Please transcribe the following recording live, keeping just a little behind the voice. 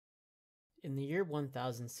In the year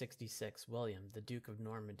 1066, William, the Duke of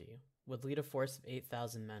Normandy, would lead a force of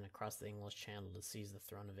 8,000 men across the English Channel to seize the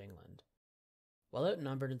throne of England. While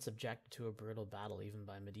outnumbered and subjected to a brutal battle even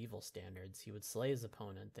by medieval standards, he would slay his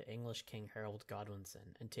opponent, the English King Harold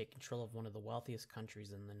Godwinson, and take control of one of the wealthiest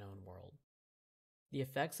countries in the known world. The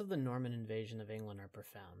effects of the Norman invasion of England are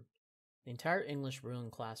profound. The entire English ruling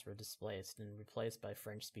class were displaced and replaced by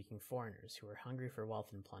French-speaking foreigners who were hungry for wealth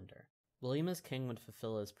and plunder. William as king would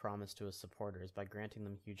fulfill his promise to his supporters by granting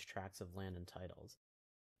them huge tracts of land and titles.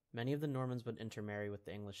 Many of the Normans would intermarry with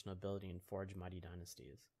the English nobility and forge mighty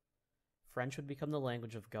dynasties. French would become the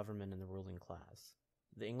language of government and the ruling class.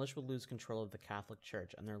 The English would lose control of the Catholic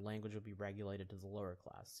Church, and their language would be regulated to the lower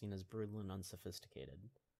class, seen as brutal and unsophisticated.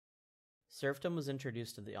 Serfdom was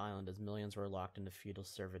introduced to the island as millions were locked into feudal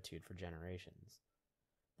servitude for generations.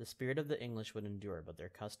 The spirit of the English would endure, but their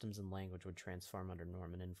customs and language would transform under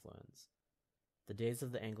Norman influence. The days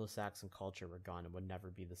of the Anglo-Saxon culture were gone and would never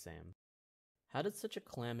be the same. How did such a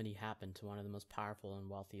calamity happen to one of the most powerful and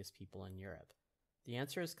wealthiest people in Europe? The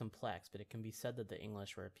answer is complex, but it can be said that the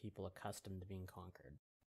English were a people accustomed to being conquered.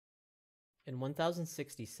 In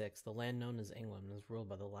 1066, the land known as England was ruled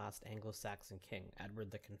by the last Anglo-Saxon king, Edward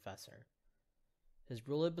the Confessor. His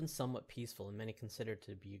rule had been somewhat peaceful and many considered it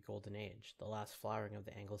to be a golden age, the last flowering of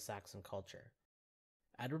the Anglo-Saxon culture.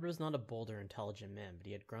 Edward was not a bold or intelligent man, but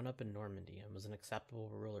he had grown up in Normandy and was an acceptable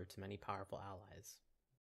ruler to many powerful allies.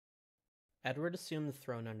 Edward assumed the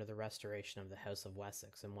throne under the restoration of the House of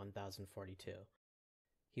Wessex in 1042.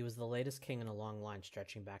 He was the latest king in a long line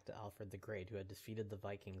stretching back to Alfred the Great, who had defeated the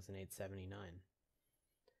Vikings in 879.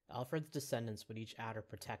 Alfred's descendants would each add or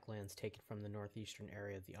protect lands taken from the northeastern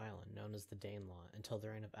area of the island, known as the Danelaw, until the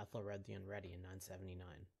reign of Ethelred the Unready in 979.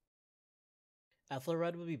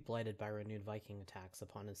 Ethelred would be blighted by renewed Viking attacks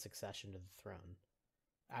upon his succession to the throne.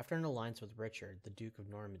 After an alliance with Richard, the Duke of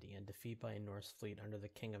Normandy, and defeat by a Norse fleet under the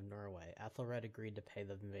King of Norway, Ethelred agreed to pay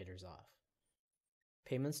the invaders off.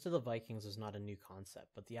 Payments to the Vikings was not a new concept,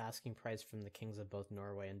 but the asking price from the kings of both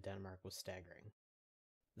Norway and Denmark was staggering.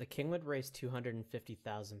 The king would raise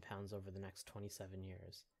 £250,000 over the next 27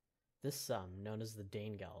 years. This sum, known as the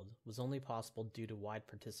Danegeld, was only possible due to wide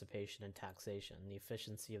participation in taxation and the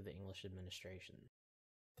efficiency of the English administration.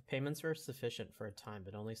 The payments were sufficient for a time,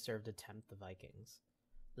 but only served to tempt the Vikings.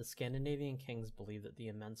 The Scandinavian kings believed that the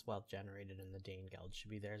immense wealth generated in the Danegeld should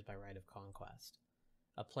be theirs by right of conquest.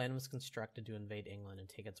 A plan was constructed to invade England and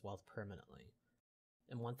take its wealth permanently.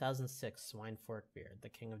 In 1006, Svein Forkbeard, the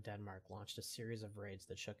king of Denmark, launched a series of raids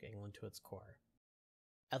that shook England to its core.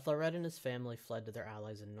 Ethelred and his family fled to their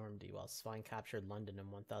allies in Normandy, while Svein captured London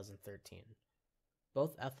in 1013.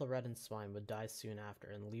 Both Ethelred and Svein would die soon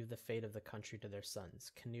after and leave the fate of the country to their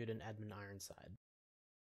sons, Canute and Edmund Ironside.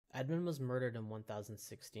 Edmund was murdered in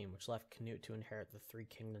 1016, which left Canute to inherit the three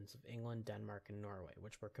kingdoms of England, Denmark, and Norway,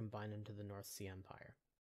 which were combined into the North Sea Empire.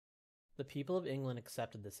 The people of England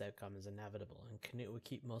accepted this outcome as inevitable, and Canute would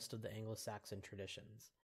keep most of the Anglo-Saxon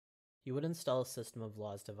traditions. He would install a system of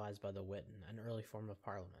laws devised by the Witan, an early form of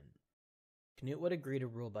parliament. Canute would agree to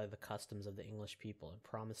rule by the customs of the English people and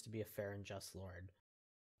promise to be a fair and just lord.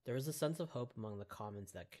 There was a sense of hope among the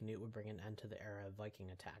commons that Canute would bring an end to the era of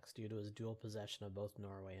Viking attacks due to his dual possession of both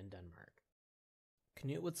Norway and Denmark.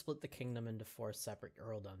 Canute would split the kingdom into 4 separate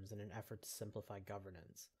earldoms in an effort to simplify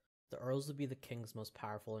governance. The earls would be the king's most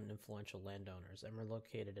powerful and influential landowners and were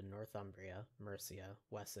located in Northumbria, Mercia,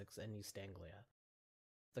 Wessex, and East Anglia.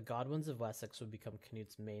 The Godwins of Wessex would become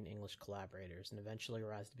Canute's main English collaborators and eventually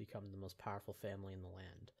rise to become the most powerful family in the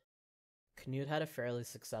land. Canute had a fairly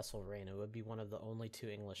successful reign and would be one of the only 2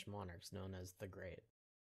 English monarchs known as the Great.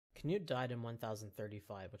 Canute died in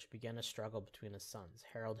 1035, which began a struggle between his sons,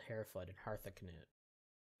 Harold Harefoot and Harthacnut.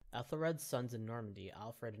 Ethelred's sons in Normandy,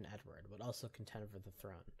 Alfred and Edward, would also contend for the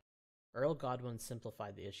throne. Earl Godwin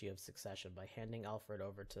simplified the issue of succession by handing Alfred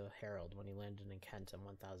over to Harold when he landed in Kent in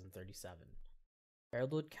 1037.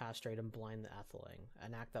 Harold would castrate and blind the Atheling,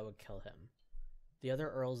 an act that would kill him. The other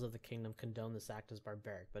earls of the kingdom condoned this act as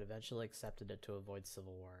barbaric, but eventually accepted it to avoid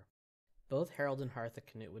civil war. Both Harold and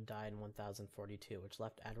Harthacnut would die in 1042, which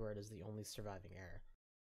left Edward as the only surviving heir.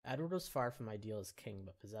 Edward was far from ideal as king,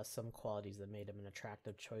 but possessed some qualities that made him an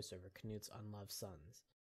attractive choice over Canute's unloved sons.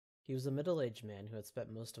 He was a middle-aged man who had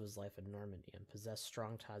spent most of his life in Normandy and possessed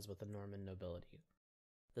strong ties with the Norman nobility.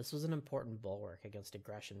 This was an important bulwark against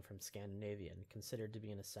aggression from Scandinavia and considered to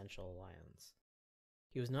be an essential alliance.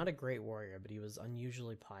 He was not a great warrior, but he was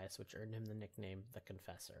unusually pious, which earned him the nickname the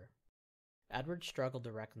Confessor. Edward struggled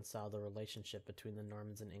to reconcile the relationship between the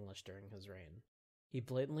Normans and English during his reign. He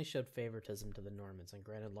blatantly showed favoritism to the Normans and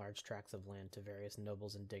granted large tracts of land to various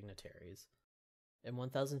nobles and dignitaries. In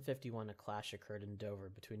 1051, a clash occurred in Dover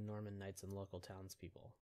between Norman knights and local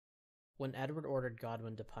townspeople. When Edward ordered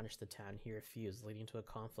Godwin to punish the town, he refused, leading to a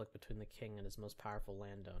conflict between the king and his most powerful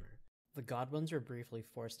landowner. The Godwins were briefly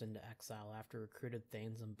forced into exile after recruited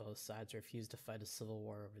thanes on both sides refused to fight a civil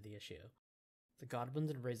war over the issue. The Godwins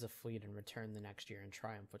would raise a fleet and return the next year in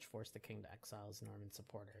triumph, which forced the king to exile his Norman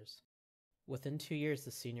supporters. Within 2 years,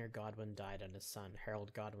 the senior Godwin died and his son,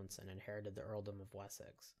 Harold Godwinson, inherited the earldom of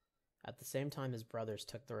Wessex. At the same time, his brothers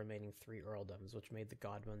took the remaining 3 earldoms, which made the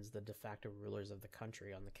Godwins the de facto rulers of the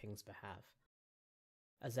country on the king's behalf.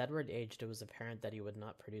 As Edward aged, it was apparent that he would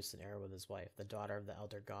not produce an heir with his wife, the daughter of the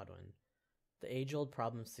elder Godwin. The age-old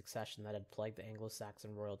problem of succession that had plagued the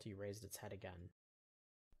Anglo-Saxon royalty raised its head again.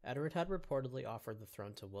 Edward had reportedly offered the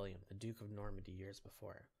throne to William, the Duke of Normandy, years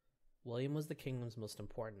before. William was the kingdom's most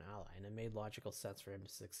important ally, and it made logical sense for him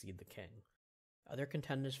to succeed the king. Other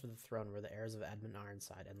contenders for the throne were the heirs of Edmund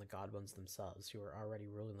Ironside and the Godwins themselves, who were already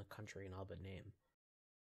ruling the country in all but name.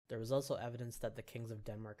 There was also evidence that the kings of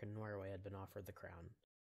Denmark and Norway had been offered the crown.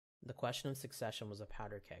 The question of succession was a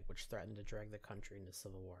powder keg which threatened to drag the country into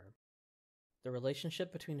civil war. The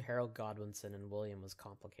relationship between Harold Godwinson and William was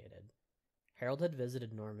complicated. Harold had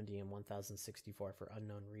visited Normandy in 1064 for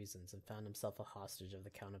unknown reasons and found himself a hostage of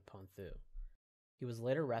the Count of Ponthieu. He was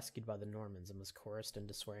later rescued by the Normans and was coerced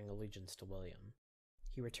into swearing allegiance to William.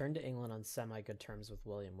 He returned to England on semi-good terms with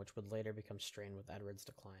William, which would later become strained with Edward's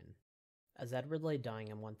decline. As Edward lay dying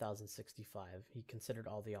in 1065, he considered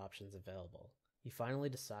all the options available. He finally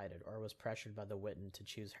decided, or was pressured by the Witan, to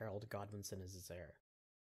choose Harold Godwinson as his heir.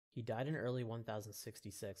 He died in early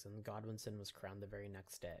 1066, and Godwinson was crowned the very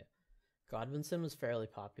next day. Godwinson was fairly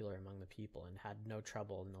popular among the people and had no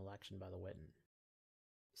trouble in the election by the Witan.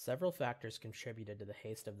 Several factors contributed to the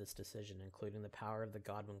haste of this decision, including the power of the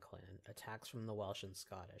Godwin clan, attacks from the Welsh and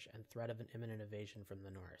Scottish, and threat of an imminent invasion from the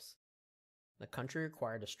Norse. The country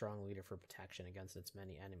required a strong leader for protection against its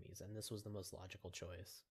many enemies, and this was the most logical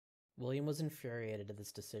choice. William was infuriated at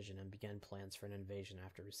this decision and began plans for an invasion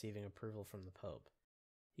after receiving approval from the Pope.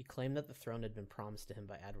 He claimed that the throne had been promised to him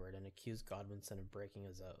by Edward and accused Godwinson of breaking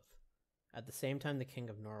his oath. At the same time, the King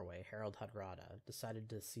of Norway, Harald Hardrada, decided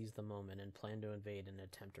to seize the moment and planned to invade in an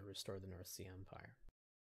attempt to restore the North Sea Empire.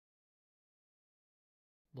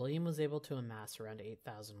 William was able to amass around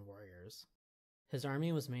 8,000 warriors. His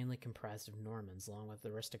army was mainly comprised of Normans, along with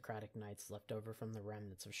aristocratic knights left over from the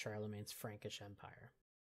remnants of Charlemagne's Frankish Empire.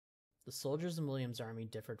 The soldiers in William's army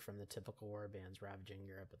differed from the typical war bands ravaging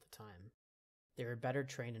Europe at the time. They were better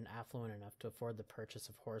trained and affluent enough to afford the purchase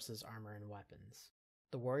of horses, armor, and weapons.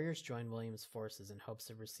 The warriors joined William's forces in hopes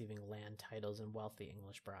of receiving land, titles, and wealthy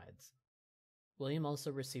English brides. William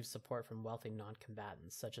also received support from wealthy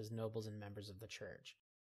non-combatants, such as nobles and members of the church.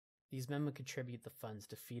 These men would contribute the funds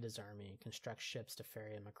to feed his army and construct ships to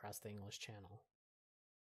ferry him across the English Channel.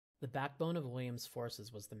 The backbone of William's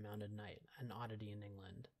forces was the mounted knight, an oddity in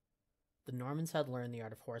England. The Normans had learned the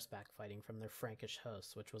art of horseback fighting from their Frankish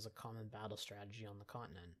hosts, which was a common battle strategy on the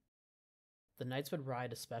continent. The knights would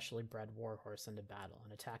ride a specially bred warhorse into battle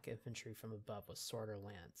and attack infantry from above with sword or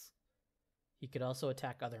lance. He could also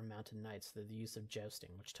attack other mounted knights through the use of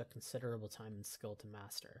jousting, which took considerable time and skill to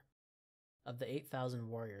master. Of the 8,000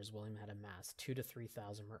 warriors William had amassed, 2,000 to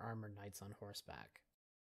 3,000 were armored knights on horseback.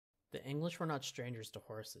 The English were not strangers to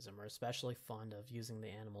horses and were especially fond of using the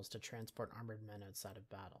animals to transport armored men outside of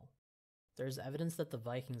battle. There is evidence that the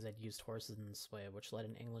Vikings had used horses in this way, which led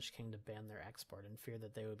an English king to ban their export in fear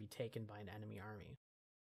that they would be taken by an enemy army.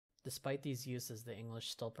 Despite these uses, the English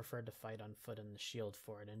still preferred to fight on foot in the shield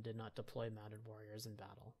fort and did not deploy mounted warriors in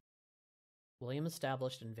battle. William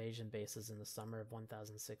established invasion bases in the summer of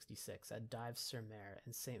 1066 at Dives-sur-Mer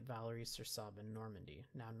and St. Valery-sur-Somme in Normandy,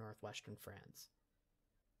 now northwestern France.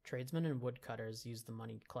 Tradesmen and woodcutters used the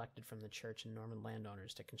money collected from the church and Norman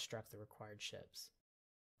landowners to construct the required ships.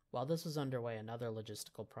 While this was underway, another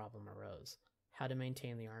logistical problem arose: how to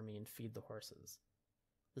maintain the army and feed the horses.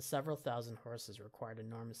 The several thousand horses required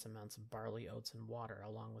enormous amounts of barley, oats, and water,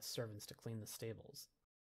 along with servants to clean the stables.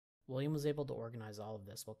 William was able to organize all of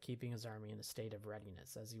this while keeping his army in a state of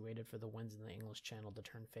readiness as he waited for the winds in the English Channel to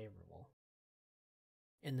turn favorable.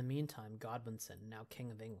 In the meantime, Godwinson, now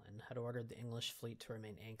King of England, had ordered the English fleet to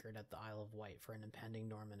remain anchored at the Isle of Wight for an impending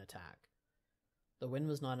Norman attack. The wind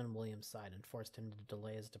was not on William's side and forced him to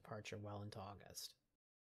delay his departure well into August.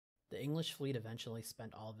 The English fleet eventually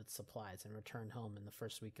spent all of its supplies and returned home in the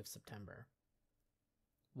first week of September.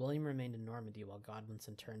 William remained in Normandy while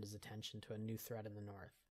Godwinson turned his attention to a new threat in the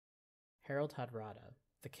north. Harald Hardrada,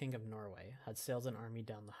 the King of Norway, had sailed an army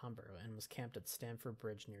down the Humber and was camped at Stamford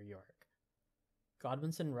Bridge near York.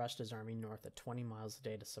 Godwinson rushed his army north at 20 miles a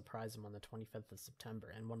day to surprise him on the 25th of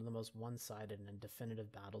September in one of the most one-sided and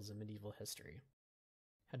definitive battles in medieval history.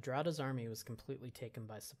 Hardrada's army was completely taken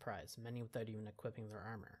by surprise, many without even equipping their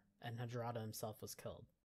armor, and Hardrada himself was killed.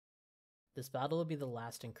 This battle would be the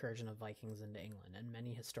last incursion of Vikings into England, and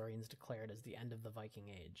many historians declare it as the end of the Viking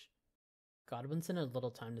Age. Godwinson had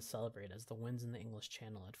little time to celebrate as the winds in the English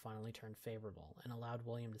Channel had finally turned favorable and allowed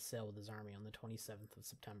William to sail with his army on the 27th of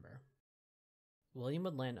September. William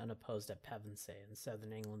would land unopposed at Pevensey in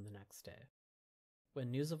southern England the next day.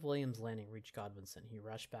 When news of William's landing reached Godwinson, he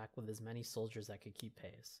rushed back with as many soldiers that could keep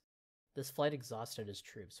pace. This flight exhausted his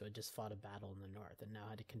troops, who had just fought a battle in the north and now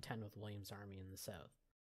had to contend with William's army in the south.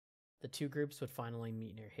 The two groups would finally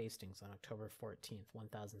meet near Hastings on October 14,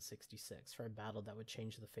 1066, for a battle that would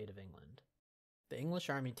change the fate of England. The English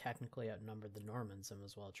army technically outnumbered the Normans and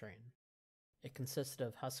was well trained. It consisted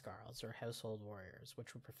of huscarls, or household warriors,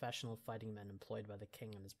 which were professional fighting men employed by the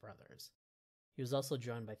king and his brothers. He was also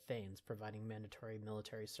joined by thanes, providing mandatory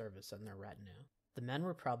military service and their retinue. The men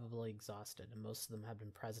were probably exhausted, and most of them had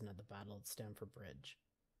been present at the battle at Stamford Bridge.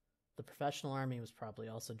 The professional army was probably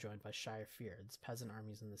also joined by shire fyrds, peasant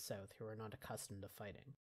armies in the south who were not accustomed to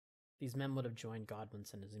fighting. These men would have joined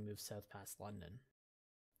Godwinson as he moved south past London.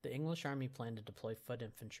 The English army planned to deploy foot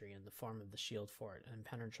infantry in the form of the shield fort, an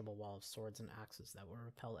impenetrable wall of swords and axes that would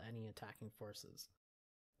repel any attacking forces.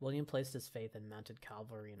 William placed his faith in mounted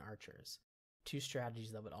cavalry and archers, two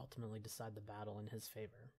strategies that would ultimately decide the battle in his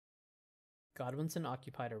favor. Godwinson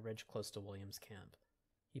occupied a ridge close to William's camp.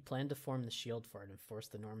 He planned to form the shield fort and force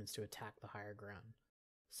the Normans to attack the higher ground.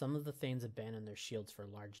 Some of the thanes abandoned their shields for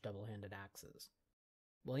large double-handed axes.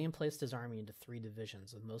 William placed his army into 3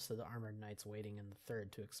 divisions, with most of the armored knights waiting in the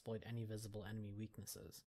third to exploit any visible enemy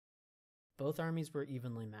weaknesses. Both armies were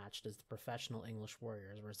evenly matched, as the professional English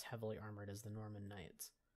warriors were as heavily armored as the Norman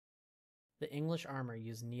knights. The English armor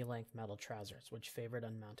used knee-length metal trousers, which favored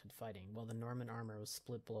unmounted fighting, while the Norman armor was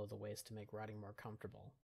split below the waist to make riding more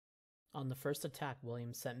comfortable. On the first attack,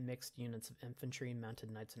 William sent mixed units of infantry,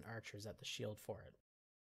 mounted knights, and archers at the shield fort.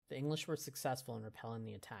 The English were successful in repelling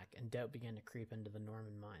the attack, and doubt began to creep into the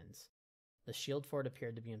Norman minds. The shield fort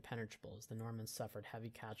appeared to be impenetrable, as the Normans suffered heavy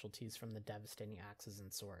casualties from the devastating axes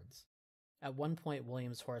and swords. At one point,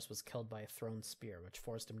 William's horse was killed by a thrown spear, which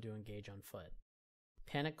forced him to engage on foot.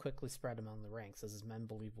 Panic quickly spread among the ranks, as his men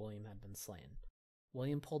believed William had been slain.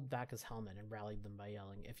 William pulled back his helmet and rallied them by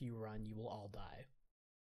yelling, "If you run, you will all die."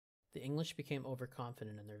 The English became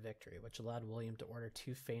overconfident in their victory, which allowed William to order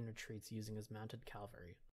 2 feigned retreats using his mounted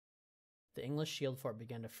cavalry. The English shield fort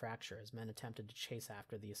began to fracture as men attempted to chase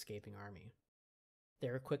after the escaping army. They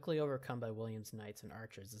were quickly overcome by William's knights and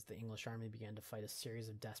archers as the English army began to fight a series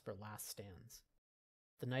of desperate last stands.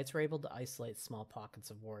 The knights were able to isolate small pockets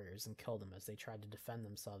of warriors and kill them as they tried to defend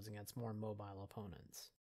themselves against more mobile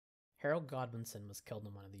opponents. Harold Godwinson was killed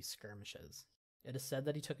in one of these skirmishes. It is said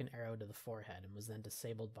that he took an arrow to the forehead and was then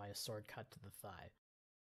disabled by a sword cut to the thigh.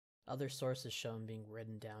 Other sources show him being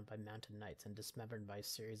ridden down by mounted knights and dismembered by a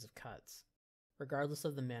series of cuts. Regardless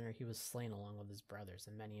of the manner, he was slain along with his brothers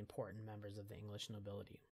and many important members of the English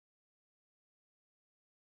nobility.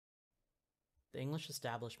 The English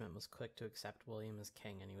establishment was quick to accept William as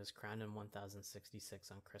king, and he was crowned in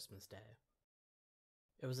 1066 on Christmas Day.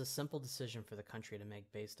 It was a simple decision for the country to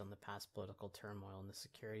make based on the past political turmoil and the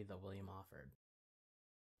security that William offered.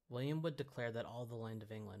 William would declare that all the land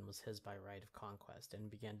of England was his by right of conquest and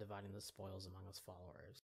began dividing the spoils among his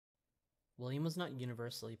followers. William was not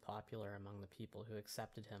universally popular among the people who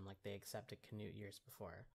accepted him like they accepted Canute years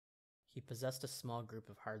before. He possessed a small group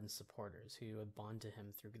of hardened supporters who would bond to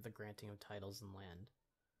him through the granting of titles and land.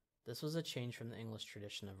 This was a change from the English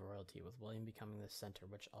tradition of royalty, with William becoming the center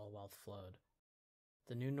which all wealth flowed.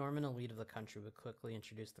 The new Norman elite of the country would quickly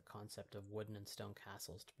introduce the concept of wooden and stone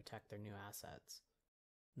castles to protect their new assets.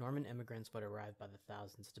 Norman immigrants would arrive by the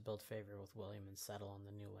thousands to build favor with William and settle on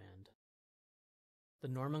the new land. The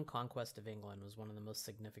Norman conquest of England was one of the most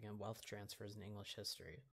significant wealth transfers in English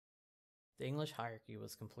history. The English hierarchy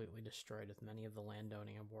was completely destroyed, with many of the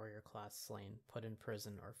landowning and warrior class slain, put in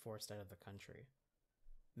prison, or forced out of the country.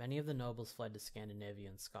 Many of the nobles fled to Scandinavia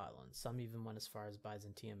and Scotland, some even went as far as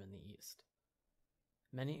Byzantium in the east.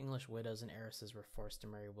 Many English widows and heiresses were forced to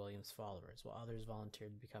marry William's followers, while others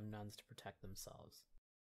volunteered to become nuns to protect themselves.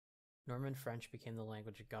 Norman French became the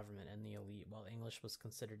language of government and the elite, while English was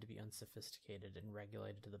considered to be unsophisticated and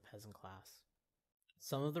regulated to the peasant class.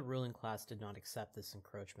 Some of the ruling class did not accept this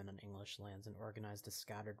encroachment on English lands and organized a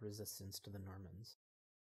scattered resistance to the Normans.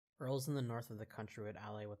 Earls in the north of the country would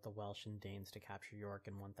ally with the Welsh and Danes to capture York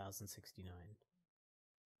in 1069.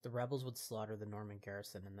 The rebels would slaughter the Norman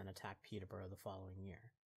garrison and then attack Peterborough the following year.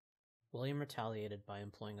 William retaliated by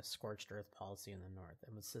employing a scorched earth policy in the north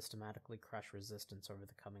and would systematically crush resistance over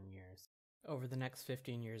the coming years. Over the next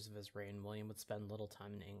 15 years of his reign, William would spend little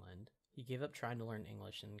time in England. He gave up trying to learn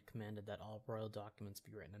English and commanded that all royal documents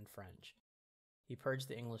be written in French. He purged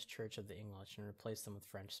the English church of the English and replaced them with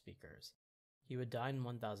French speakers. He would die in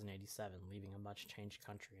 1087, leaving a much-changed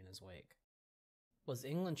country in his wake. Was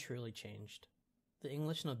England truly changed? The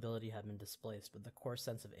English nobility had been displaced, but the core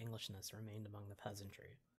sense of Englishness remained among the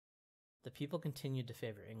peasantry. The people continued to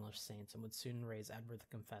favor English saints and would soon raise Edward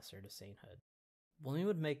the Confessor to sainthood. William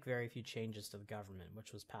would make very few changes to the government,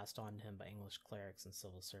 which was passed on to him by English clerics and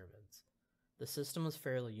civil servants. The system was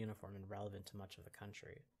fairly uniform and relevant to much of the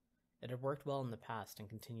country. It had worked well in the past and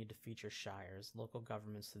continued to feature shires, local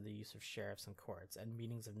governments through the use of sheriffs and courts, and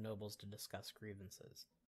meetings of nobles to discuss grievances.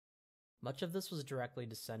 Much of this was directly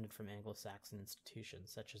descended from Anglo-Saxon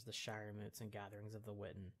institutions, such as the shire moots and gatherings of the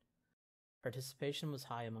Witan. Participation was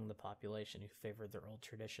high among the population, who favored their old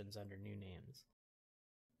traditions under new names.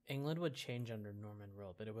 England would change under Norman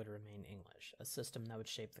rule, but it would remain English, a system that would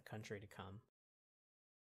shape the country to come.